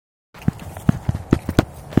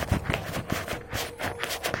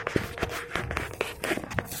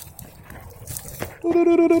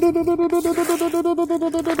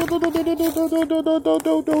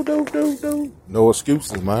No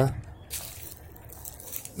excuses, man.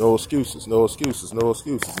 No excuses, no excuses, no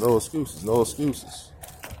excuses, no excuses, no excuses.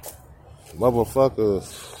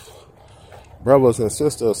 Motherfuckers, brothers and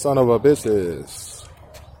sisters, son of a bitches.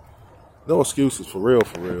 No excuses, for real,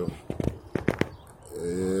 for real.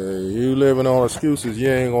 You living on excuses, you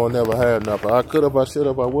ain't gonna never have nothing. I could have, I should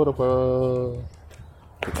have, I would have.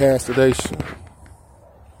 Procrastination.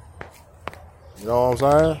 You know what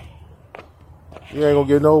I'm saying? You ain't gonna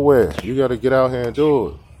get nowhere. You gotta get out here and do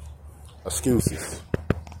it. Excuses.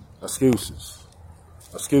 Excuses.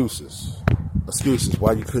 Excuses. Excuses.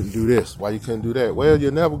 Why you couldn't do this? Why you couldn't do that? Well,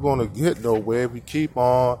 you're never gonna get nowhere if you keep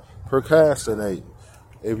on procrastinating.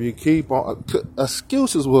 If you keep on,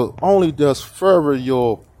 excuses will only just further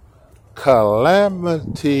your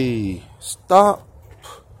calamity. Stop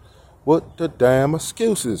with the damn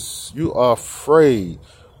excuses. You are afraid.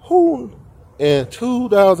 Who in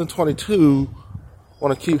 2022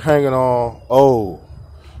 want to keep hanging on? Oh,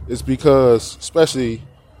 it's because, especially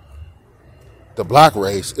the black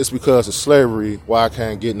race, it's because of slavery why I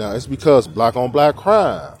can't get nothing. It's because black on black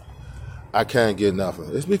crime I can't get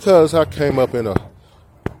nothing. It's because I came up in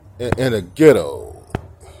a ghetto,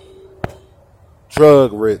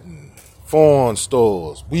 drug ridden, foreign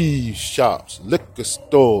stores, weed shops, liquor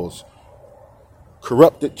stores,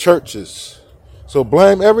 corrupted churches. So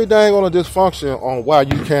blame everything on a dysfunction on why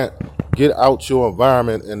you can't get out your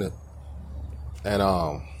environment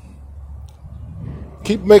and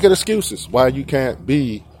keep making excuses why you can't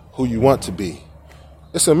be who you want to be.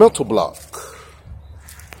 It's a mental block.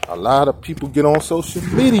 A lot of people get on social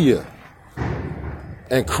media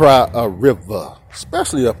and cry a river,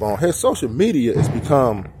 especially up on here. Social media has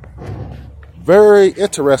become very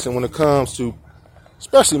interesting when it comes to,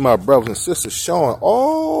 especially my brothers and sisters, showing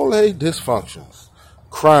all their dysfunctions,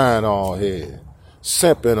 crying on here,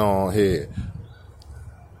 simping on here,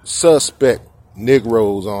 suspect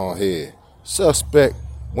Negroes on here, suspect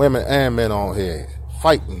women and men on here,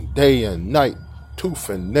 fighting day and night, tooth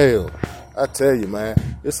and nail. I tell you, man,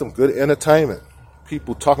 it's some good entertainment.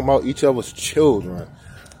 People talking about each other's children.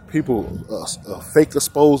 People fake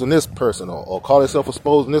exposing this person or call themselves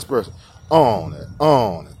exposing this person. On and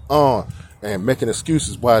on and on. And making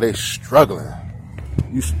excuses why they're struggling.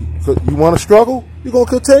 You want to struggle? You're going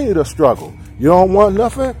to continue to struggle. You don't want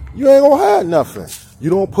nothing? You ain't going to have nothing. You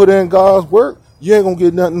don't put in God's work? You ain't going to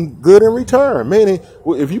get nothing good in return. Meaning,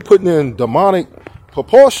 if you're putting in demonic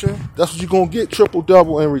proportion, that's what you're going to get, triple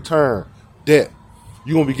double in return. Debt.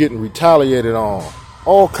 You're going to be getting retaliated on.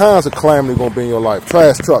 All kinds of calamity going to be in your life.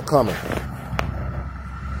 Trash truck coming.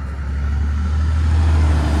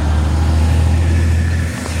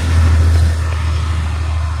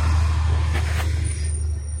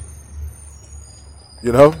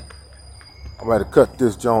 You know? I'm about to cut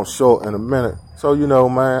this joint short in a minute. So, you know,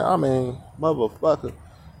 man, I mean, motherfucker,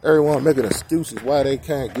 everyone making excuses why they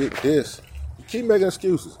can't get this. You keep making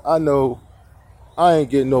excuses. I know I ain't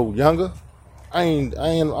getting no younger. I'm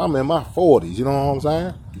in my 40s, you know what I'm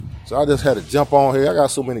saying? So I just had to jump on here. I got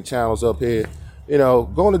so many channels up here. You know,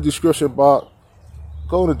 go in the description box.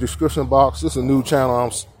 Go in the description box. This is a new channel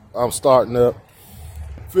I'm starting up.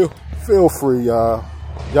 Feel free, y'all.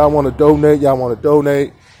 Y'all want to donate? Y'all want to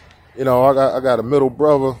donate? You know, I got a middle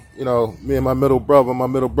brother. You know, me and my middle brother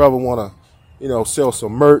want to, you know, sell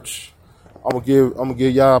some merch. I'm gonna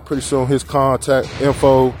give y'all pretty soon his contact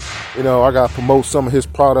info. You know, I gotta promote some of his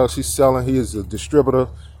products he's selling. He is a distributor.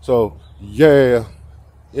 So yeah,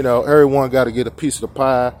 you know, everyone got to get a piece of the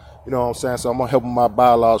pie. You know what I'm saying? So I'm gonna help my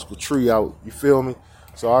biological tree out. You feel me?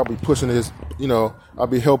 So I'll be pushing his. You know, I'll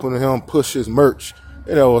be helping him push his merch.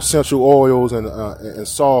 You know, essential oils and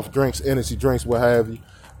soft drinks, energy drinks, what have you.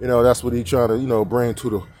 You know, that's what he's trying to, you know, bring to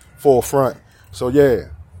the forefront. So yeah.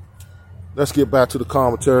 Let's get back to the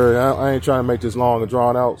commentary. I ain't trying to make this long and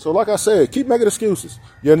drawn out. So like I said, keep making excuses.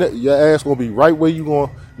 Your ass gonna be right where you're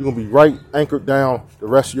gonna be right anchored down the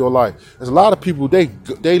rest of your life. There's a lot of people, they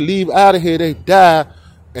leave out of here, they die,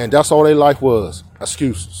 and that's all their life was.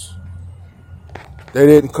 Excuses. They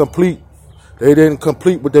didn't complete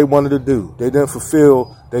what they wanted to do. They didn't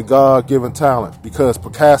fulfill their God-given talent, because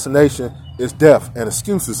procrastination is death and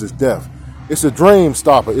excuses is death. It's a dream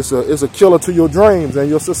stopper. It's a killer to your dreams and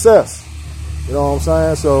your success. You know what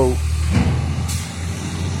I'm saying? So,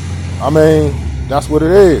 I mean, that's what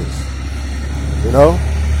it is. You know?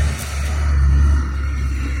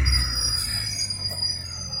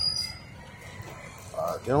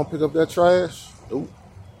 They don't pick up that trash? Nope.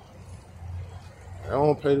 They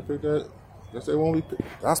don't pay to pick that. Guess they won't be.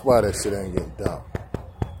 That's why that shit ain't getting dumped.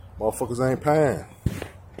 Motherfuckers ain't paying.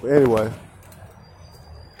 But anyway,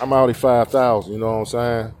 I'm already 5,000, you know what I'm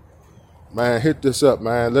saying? Man, hit this up,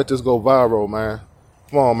 man. Let this go viral, man.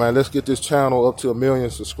 Come on, man. Let's get this channel up to 1 million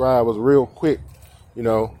subscribers real quick. You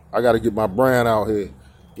know, I got to get my brand out here.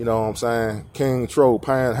 You know what I'm saying? King Tro,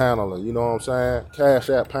 Panhandler. You know what I'm saying? Cash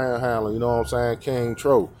App Panhandler. You know what I'm saying? King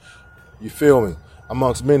Tro. You feel me?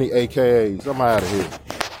 Amongst many AKAs. I'm out of here.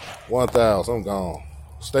 1,000. I'm gone.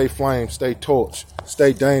 Stay flame. Stay torch.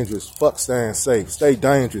 Stay dangerous. Fuck staying safe. Stay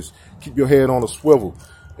dangerous. Keep your head on a swivel.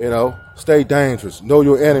 You know? Stay dangerous. Know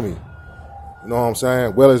your enemy. You know what I'm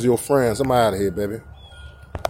saying? Well as your friends. I'm out of here, baby.